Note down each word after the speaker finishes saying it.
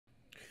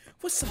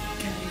What's up,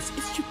 guys?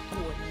 It's your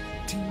boy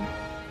Team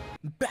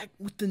back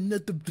with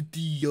another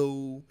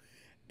video,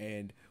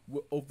 and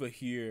we're over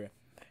here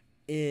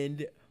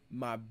in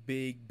my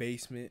big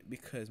basement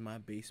because my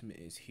basement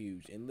is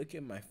huge. And look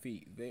at my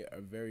feet; they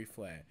are very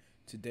flat.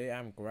 Today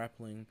I'm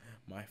grappling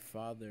my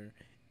father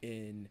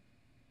in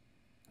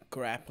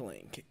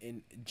grappling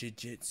in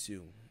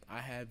jiu-jitsu. I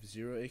have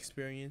zero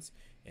experience,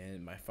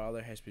 and my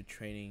father has been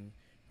training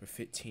for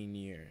 15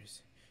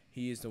 years.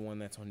 He is the one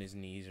that's on his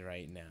knees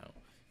right now.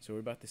 So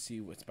we're about to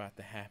see what's about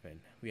to happen.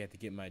 We have to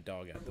get my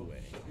dog out the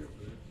way.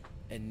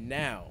 And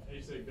now,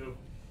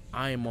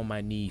 I am on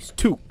my knees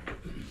too.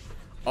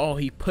 Oh,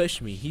 he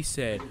pushed me. He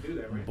said,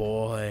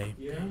 "Boy,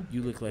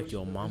 you look like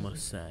your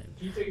mama's son."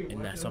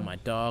 And that's on my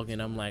dog.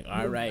 And I'm like,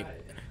 all right,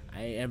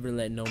 I ain't ever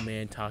let no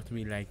man talk to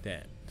me like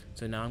that.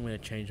 So now I'm going to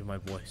change my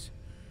voice.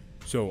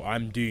 So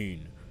I'm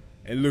Dean.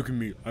 And look at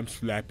me, I'm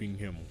slapping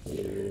him.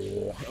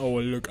 Oh,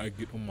 look, I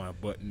get on my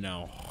butt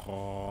now.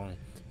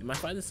 And my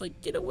father's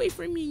like, "Get away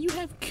from me, you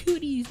have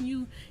cooties,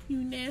 you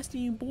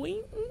nasty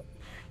boy."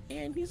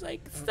 And he's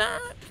like,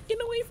 "Stop,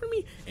 get away from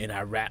me." And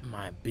I wrap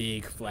my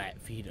big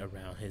flat feet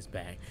around his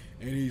back.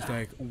 And he's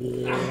like,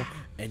 "Whoa."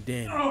 And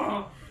then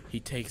he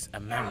takes a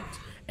mount.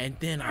 And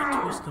then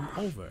I twist him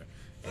over.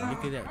 And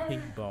look at that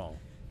pink ball.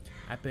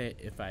 I bet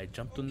if I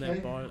jumped on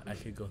that ball, I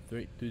could go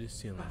straight through the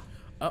ceiling.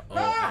 Uh-oh,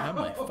 I have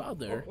my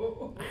father.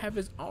 I have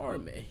his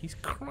arm, and he's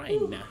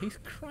crying now. He's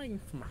crying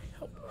for my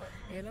help.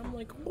 And I'm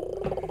like,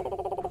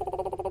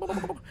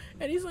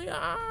 and he's like,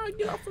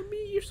 "Get off of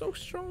me. You're so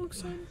strong,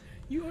 son.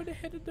 You are the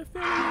head of the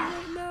family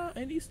right now."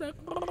 And he's like,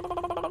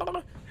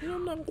 and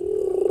I'm like,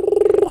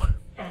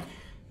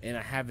 and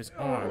I have his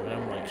arm, and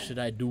I'm like, should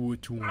I do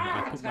it to him?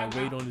 I put my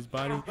weight on his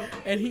body,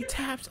 and he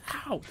taps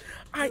out.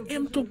 I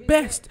am the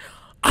best.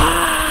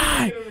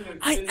 I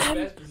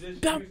am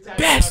the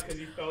best.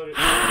 Look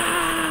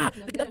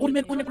at that old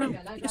man on the ground.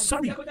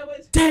 Sorry.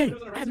 Dang,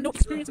 I have no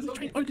experience in this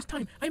training all this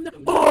time. I am the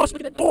boss.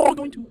 Look at that dog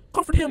going to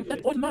comfort him.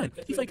 That old man.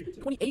 He's like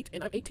 28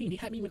 and I'm 18. He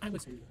had me when I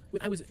was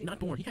not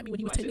born. He had me when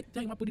he was 10.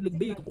 Dang, my booty look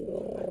big.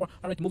 All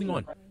right, moving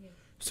on.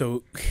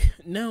 So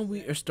now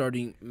we are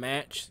starting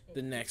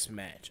the next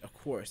match, of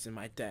course. And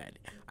my dad,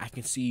 I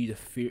can see the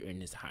fear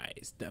in his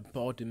eyes. That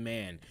bald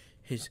man,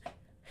 his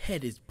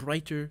head is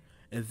brighter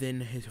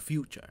than his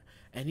future,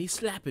 and he's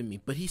slapping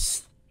me, but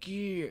he's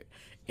scared.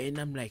 And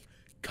I'm like,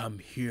 "Come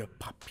here,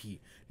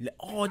 puppy."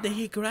 Oh, then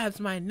he grabs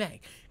my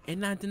neck,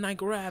 and then I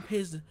grab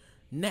his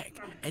neck,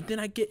 and then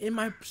I get in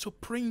my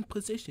supreme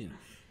position.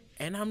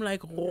 And I'm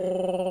like,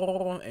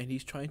 "Oh," and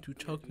he's trying to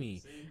choke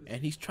me,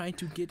 and he's trying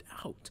to get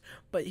out,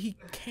 but he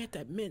can't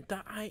admit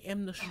that I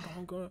am the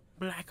stronger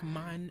black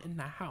man in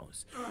the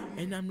house.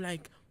 And I'm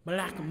like,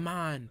 "Black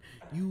man,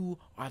 you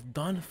are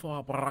done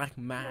for, black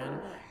man."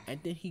 And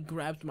then he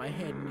grabs my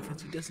head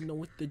because he doesn't know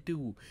what to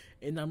do.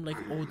 And I'm like,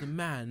 "Old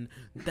man,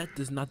 that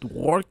does not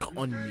work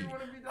on me.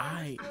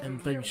 I am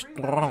very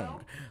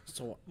strong."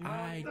 So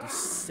I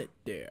just sit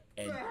there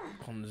and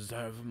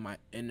conserve my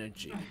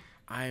energy.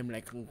 I am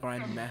like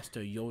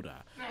Grandmaster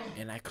Yoda,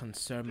 and I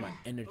conserve my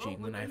energy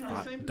when I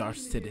fought Darth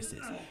Sidious.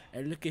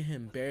 And look at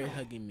him, barely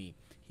hugging me.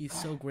 He's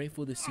so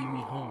grateful to see me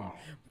home,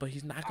 but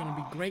he's not gonna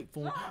be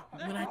grateful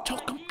when I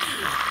choke him.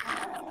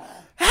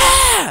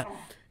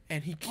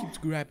 And he keeps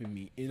grabbing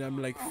me, and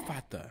I'm like,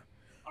 "Father,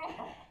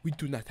 we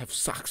do not have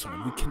socks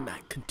on. We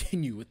cannot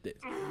continue with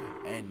this."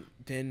 And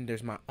then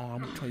there's my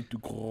arm trying to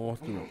go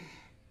through.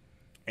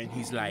 And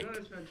he's like,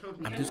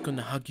 "I'm just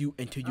gonna hug you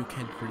until you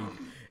can't breathe."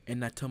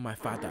 And I tell my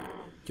father,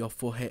 "Your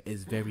forehead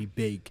is very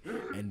big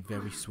and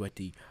very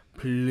sweaty.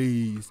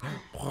 Please,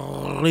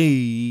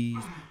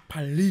 please,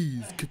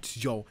 please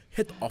get your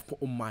head off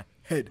of my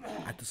head.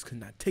 I just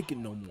cannot take it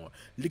no more."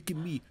 Look at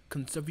me,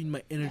 conserving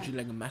my energy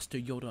like a Master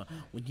Yoda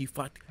when he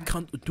fought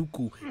Count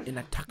Dooku in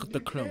Attack of the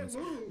Clones.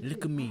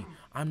 Look at me,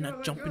 I'm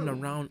not jumping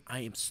around. I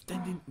am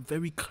standing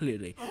very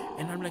clearly.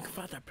 And I'm like,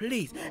 "Father,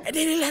 please." And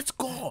then he lets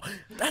go.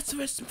 That's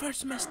his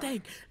first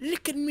mistake.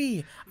 Look at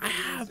me. I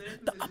have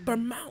the upper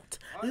mount.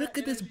 Look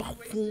at this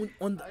buffoon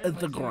on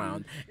the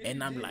ground.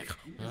 And I'm like,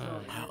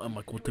 how am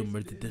I going to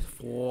murder this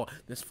fool?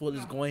 This fool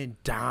is going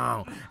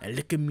down. And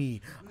look at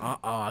me.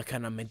 I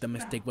kind of made the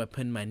mistake by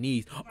putting my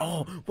knees.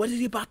 Oh, what is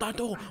he about to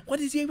do? What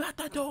is he about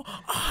to do?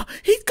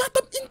 He's got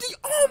them in the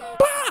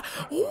armbar.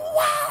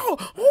 Wow.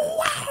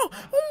 Wow.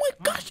 Oh my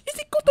gosh. Is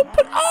he going to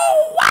put...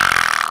 Oh, wow.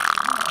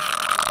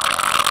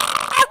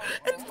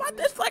 And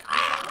Father's like,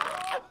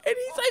 and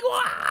he's like,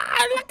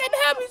 "Wow, look at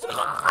him. He's in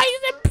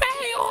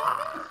pain.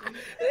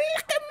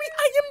 Look at me.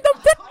 I am the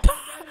victor.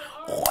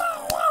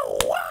 Wow, wow,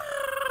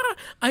 wow.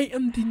 I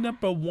am the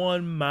number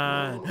one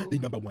man. The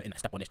number one." And I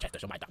step on his chest to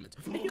show my diamonds.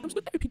 And here comes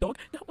the therapy dog.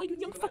 That way, you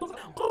young fella.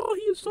 Oh,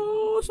 he is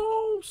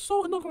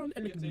so in the ground.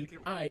 And look at me.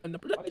 I am the...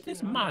 Look at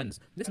this man's.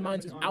 This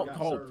man's is out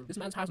cold. This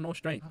man's has no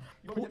strength.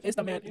 Who is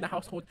the man in the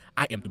household?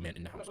 I am the man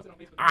in the household.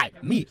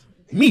 Me.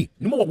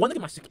 Number one. Look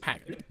at my six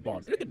pack. Look at the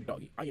ball. Look at the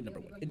doggy. I am number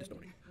one in the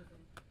story.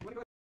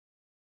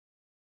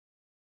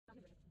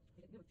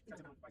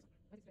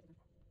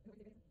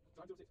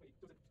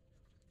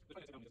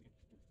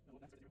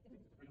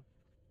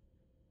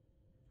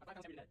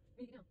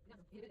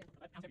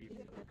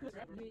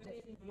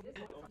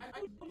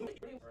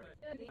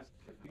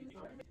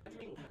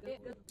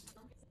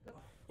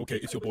 Okay,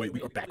 it's your boy.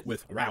 We are back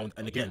with round,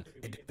 and again,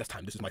 and this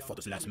time, this is my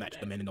father's last match.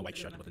 The man in the white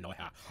shirt with the no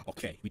hat.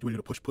 Okay, we do a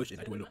little push, and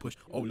I do a little push.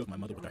 Oh, look, my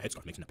mother with her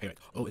headscarf makes an appearance.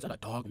 Oh, is that a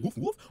dog? Woof,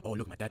 woof. Oh,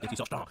 look, my dad thinks he's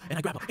so strong. And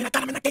I grab him, and I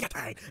got him in the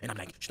guillotine. And I'm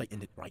like, should I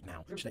end it right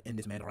now? Should I end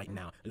this man right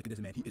now? Look at this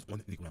man. He is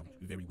on the ground.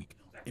 Very weak.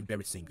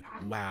 Embarrassing.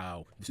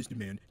 Wow. This is the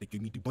man that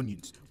gave me the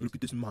bunions. Look at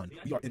this man.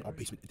 We are in our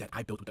basement that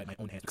I built with my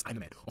own hands because I'm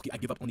a man. Okay, I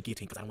give up on the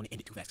guillotine because I don't want to end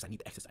it too fast because I need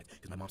to exercise.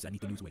 Because my mom said I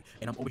need to lose weight.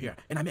 And I'm over here,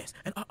 and I miss.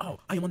 And uh-oh,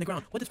 I am on the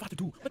ground. What does father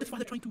do? What is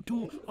father trying to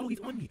do? Oh, he's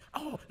on me.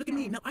 Oh, look at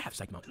me. Now I have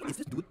psych mount. What is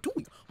this dude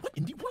doing? What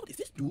in the world is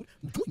this dude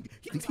doing?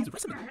 He thinks he's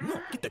wrestling.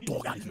 No, get the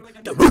dog out of here.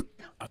 Get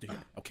out of here.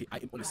 Okay, I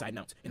am on the side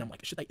now. And I'm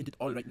like, should I end it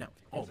all right now?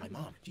 Oh, my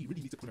mom. She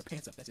really needs to put her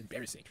pants up. That's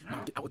embarrassing.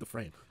 Mom, get out of the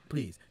frame.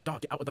 Please.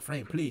 Dog, get out of the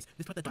frame. Please.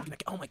 This is the dog.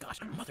 Oh, my gosh.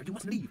 Mother, you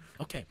must leave.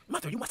 Okay.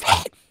 Mother, you must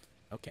leave.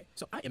 Okay,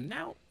 so I am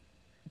now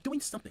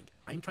doing something.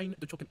 I'm trying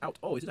to choke him out.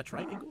 Oh, is it a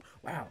triangle?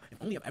 Wow.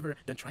 If only I've ever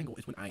done triangle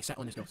is when I sat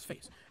on his nose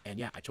face. And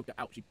yeah, I choked her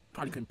out. She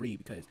probably couldn't breathe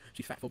because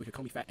she's fat phobic. She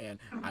called me fat and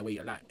I weigh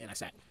a lot and I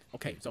sat.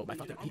 Okay, so my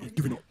father, he is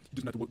giving up. He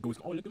doesn't know what goes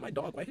on. Oh, look at my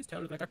dog. Why his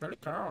tail is like a curly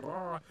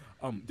cow.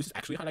 This is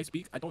actually how I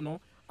speak. I don't know.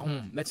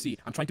 Let's see.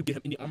 I'm trying to get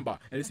him in the armbar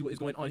and let's see what is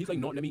going on. He's like,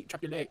 no, let me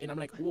trap your leg. And I'm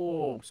like,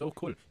 whoa, so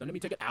cool. Now let me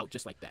take it out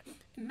just like that.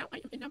 And now I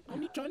am in a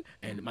only John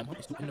and my mom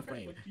is still in the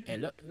frame.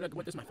 And look,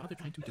 what is my father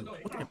trying to do?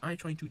 What am I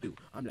trying to do?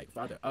 I'm like,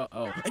 father,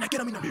 uh-oh. And I get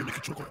him in the mirror,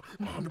 choker.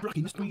 Mom, you're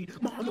blocking the screen.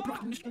 Mom, you're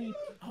blocking the screen.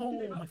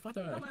 Oh, my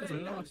father, he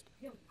has lost.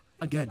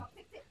 Again.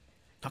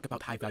 Talk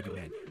about high value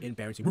man.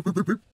 Embarrassing.